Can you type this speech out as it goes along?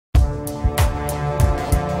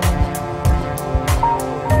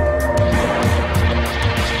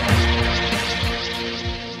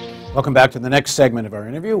Welcome back to the next segment of our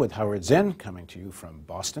interview with Howard Zinn, coming to you from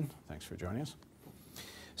Boston. Thanks for joining us.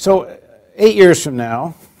 So 8 years from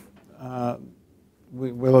now,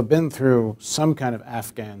 we will have been through some kind of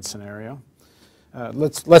Afghan scenario.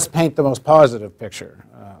 Let's paint the most positive picture.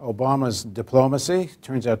 Obama's diplomacy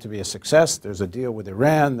turns out to be a success. There's a deal with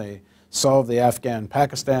Iran. They solve the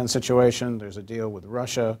Afghan-Pakistan situation. There's a deal with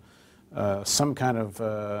Russia. Some kind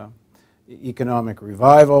of economic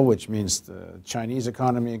revival, which means the Chinese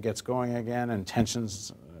economy gets going again and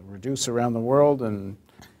tensions reduce around the world, and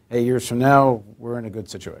 8 years from now, we're in a good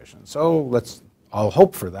situation. So let's all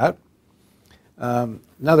hope for that.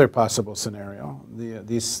 Another possible scenario,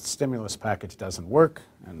 the stimulus package doesn't work,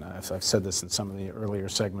 and I've said this in some of the earlier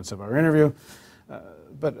segments of our interview,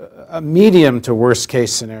 but a medium to worst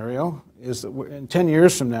case scenario is that in 10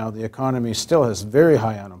 years from now, the economy still has very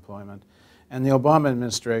high unemployment, and the Obama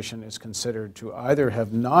administration is considered to either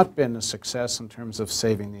have not been a success in terms of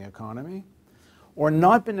saving the economy, or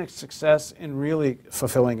not been a success in really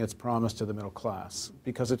fulfilling its promise to the middle class,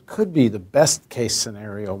 because it could be the best case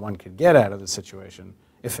scenario one could get out of the situation,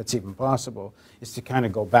 if it's even possible, is to kind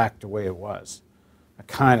of go back to the way it was,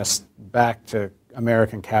 kind of back to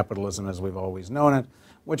American capitalism as we've always known it,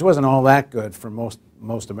 which wasn't all that good for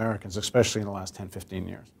most Americans, especially in the last 10, 15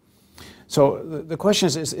 years. So the question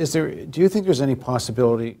is there, do you think there's any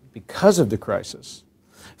possibility, because of the crisis,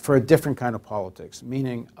 for a different kind of politics,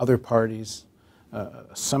 meaning other parties,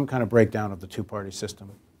 some kind of breakdown of the two-party system?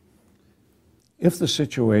 If the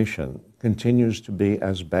situation continues to be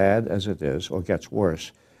as bad as it is or gets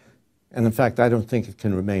worse, and in fact I don't think it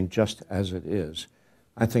can remain just as it is,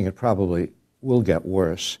 I think it probably will get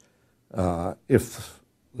worse if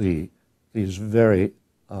these very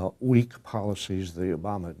weak policies of the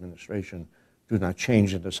Obama administration do not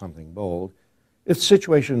change into something bold. If the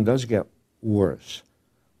situation does get worse,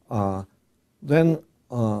 then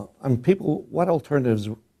people, what alternatives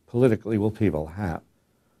politically will people have?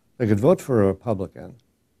 They could vote for a Republican.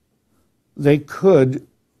 They could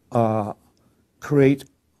create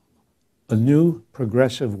a new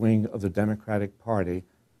progressive wing of the Democratic Party,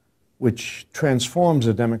 which transforms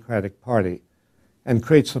the Democratic Party and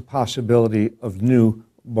creates the possibility of new,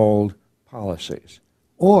 bold policies.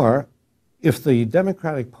 Or, if the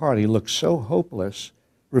Democratic Party looks so hopeless,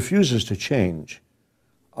 refuses to change,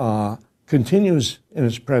 continues in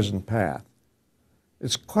its present path,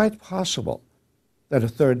 it's quite possible that a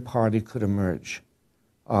third party could emerge.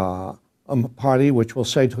 A party which will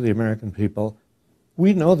say to the American people,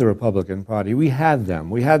 we know the Republican Party, we had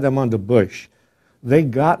them under Bush. They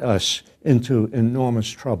got us into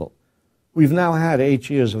enormous trouble. We've now had 8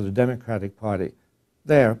 years of the Democratic Party.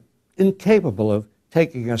 They're incapable of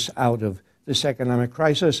taking us out of this economic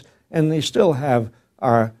crisis, and they still have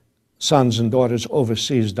our sons and daughters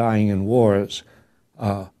overseas dying in wars.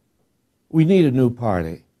 We need a new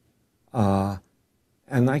party. And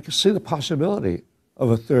I can see the possibility of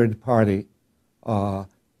a third party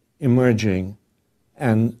emerging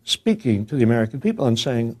and speaking to the American people and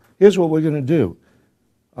saying, here's what we're going to do.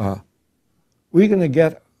 We're going to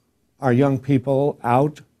get our young people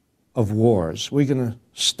out of wars. We're going to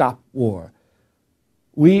stop war.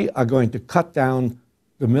 We are going to cut down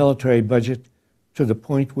the military budget to the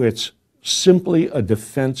point where it's simply a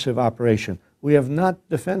defensive operation. We have not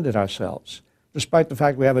defended ourselves. Despite the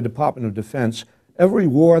fact we have a Department of Defense, every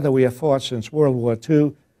war that we have fought since World War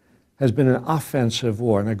II has been an offensive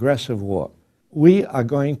war, an aggressive war. We are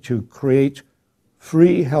going to create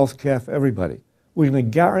free health care for everybody. We're going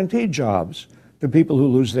to guarantee jobs to people who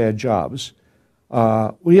lose their jobs.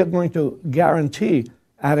 We are going to guarantee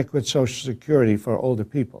adequate Social Security for older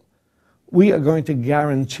people. We are going to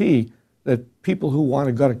guarantee that people who want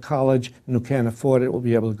to go to college and who can't afford it will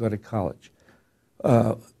be able to go to college.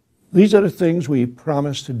 These are the things we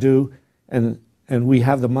promised to do, and we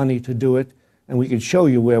have the money to do it, and we can show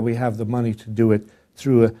you where we have the money to do it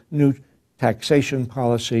through a new taxation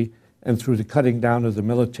policy and through the cutting down of the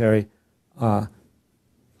military. I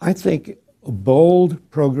think a bold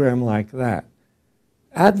program like that,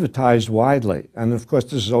 advertised widely, and of course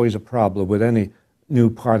this is always a problem with any new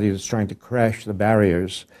party that's trying to crash the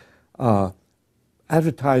barriers,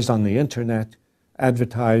 advertised on the internet,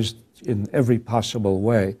 advertised in every possible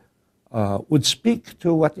way, would speak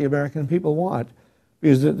to what the American people want.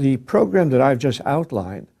 Because the program that I've just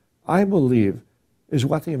outlined, I believe, is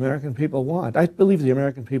what the American people want. I believe the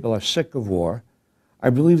American people are sick of war. I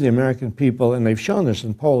believe the American people, and they've shown this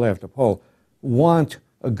in poll after poll, want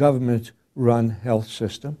a government-run health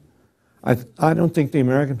system. I don't think the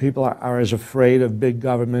American people are as afraid of big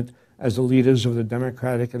government as the leaders of the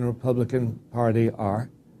Democratic and Republican Party are.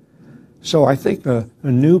 So I think a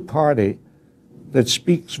new party that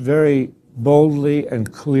speaks very boldly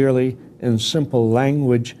and clearly in simple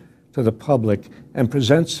language to the public and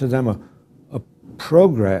presents to them a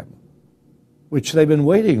program which they've been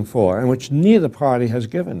waiting for and which neither party has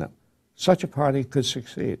given them. Such a party could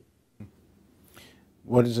succeed.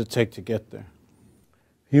 What does it take to get there?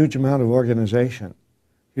 Huge amount of organization,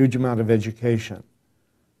 huge amount of education,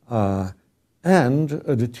 and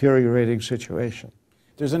a deteriorating situation.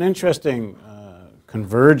 There's an interesting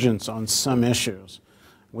convergence on some issues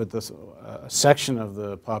with this section of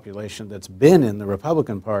the population that's been in the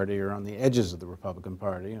Republican Party or on the edges of the Republican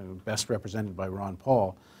Party, best represented by Ron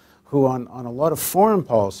Paul, who on a lot of foreign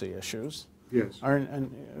policy issues are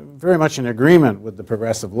very much in agreement with the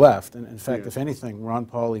progressive left. And in fact, if anything, Ron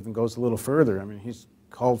Paul even goes a little further. I mean, he's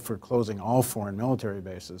called for closing all foreign military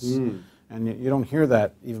bases. And you don't hear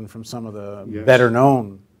that even from some of the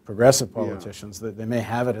better-known progressive politicians. That they may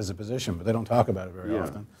have it as a position, but they don't talk about it very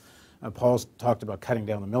often. Paul's talked about cutting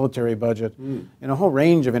down the military budget. In a whole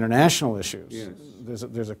range of international issues, there's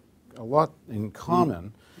a lot in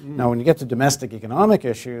common. Now, when you get to domestic economic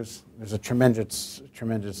issues, there's a tremendous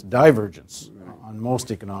divergence on most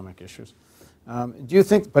economic issues. Do you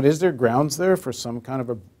think, but is there grounds there for some kind of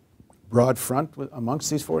a broad front amongst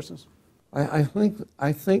these forces? I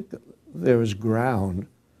think there is ground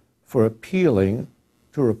for appealing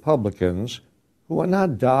to Republicans who are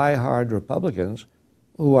not die-hard Republicans,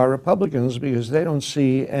 who are Republicans because they don't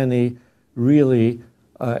see any really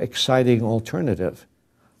exciting alternative.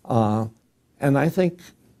 And I think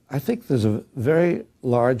there's a very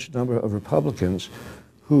large number of Republicans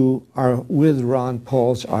who are with Ron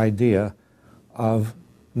Paul's idea of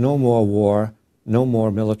no more war, no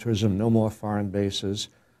more militarism, no more foreign bases.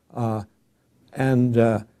 And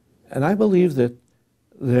I believe that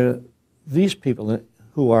these people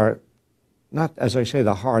who are not, as I say,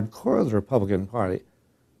 the hardcore of the Republican Party,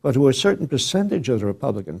 but who are a certain percentage of the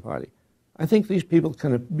Republican Party, I think these people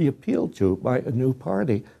can be appealed to by a new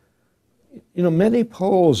party. You know, many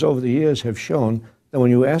polls over the years have shown that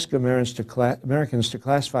when you ask Americans to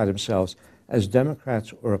classify themselves as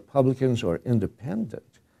Democrats or Republicans or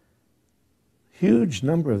independent, huge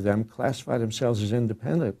number of them classify themselves as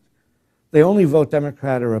independent. They only vote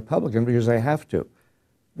Democrat or Republican because they have to,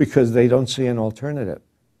 because they don't see an alternative.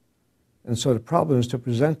 And so the problem is to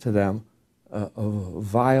present to them a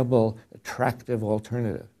viable, attractive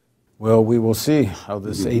alternative. Well, we will see how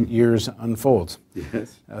this 8 years unfolds.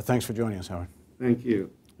 Yes. Thanks for joining us, Howard. Thank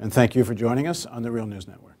you. And thank you for joining us on the Real News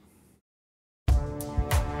Network.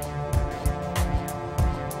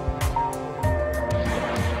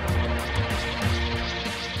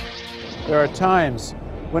 There are times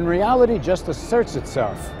when reality just asserts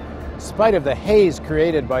itself, in spite of the haze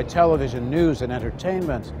created by television news and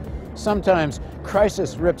entertainment. Sometimes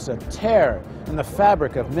crisis rips a tear in the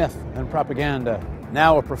fabric of myth and propaganda.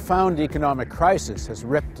 Now a profound economic crisis has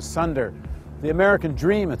ripped asunder the American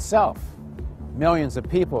dream itself. Millions of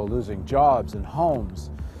people losing jobs and homes.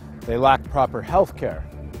 They lack proper health care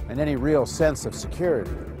and any real sense of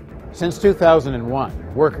security. Since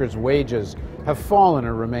 2001, workers' wages have fallen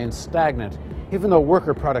or remained stagnant, even though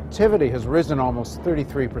worker productivity has risen almost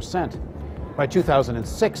 33%. By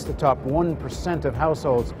 2006, the top 1% of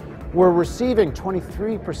households were receiving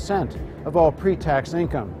 23% of all pre-tax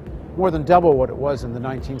income, more than double what it was in the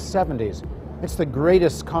 1970s. It's the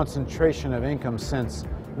greatest concentration of income since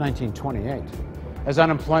 1928. As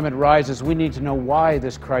unemployment rises, we need to know why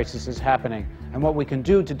this crisis is happening and what we can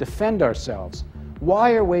do to defend ourselves.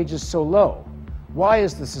 Why are wages so low? Why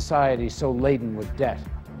is the society so laden with debt?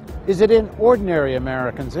 Is it in ordinary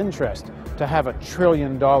Americans' interest to have a $1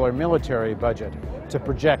 trillion military budget to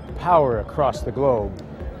project power across the globe?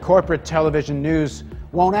 Corporate television news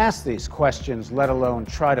won't ask these questions, let alone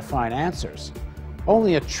try to find answers.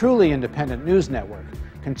 Only a truly independent news network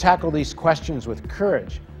can tackle these questions with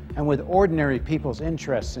courage and with ordinary people's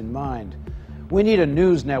interests in mind. We need a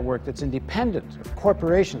news network that's independent of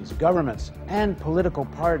corporations, governments, and political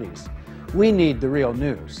parties. We need the real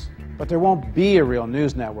news. But there won't be a real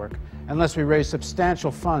news network unless we raise substantial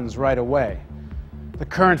funds right away. The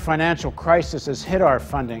current financial crisis has hit our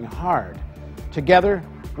funding hard. Together,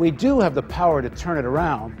 we do have the power to turn it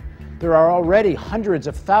around. There are already hundreds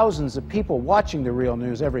of thousands of people watching the Real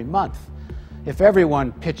News every month. If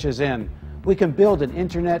everyone pitches in, we can build an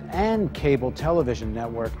internet and cable television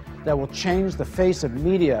network that will change the face of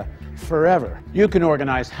media forever. You can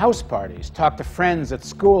organize house parties, talk to friends at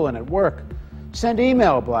school and at work, send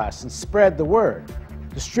email blasts and spread the word.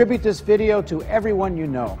 Distribute this video to everyone you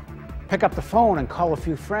know. Pick up the phone and call a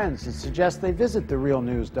few friends and suggest they visit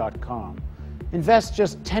therealnews.com. Invest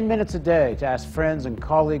just 10 minutes a day to ask friends and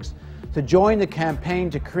colleagues to join the campaign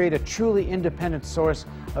to create a truly independent source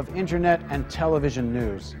of internet and television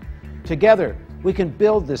news. Together, we can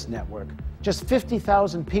build this network. Just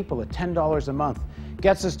 50,000 people at $10 a month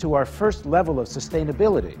gets us to our first level of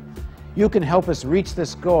sustainability. You can help us reach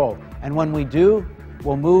this goal, and when we do,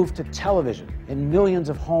 we'll move to television in millions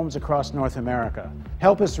of homes across North America.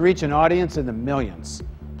 Help us reach an audience in the millions.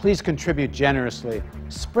 Please contribute generously.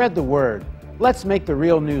 Spread the word. Let's make the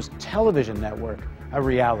Real News television network a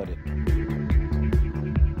reality.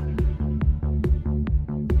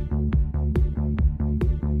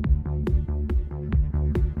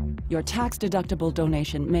 Your tax-deductible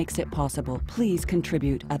donation makes it possible. Please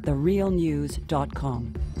contribute at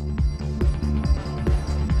therealnews.com.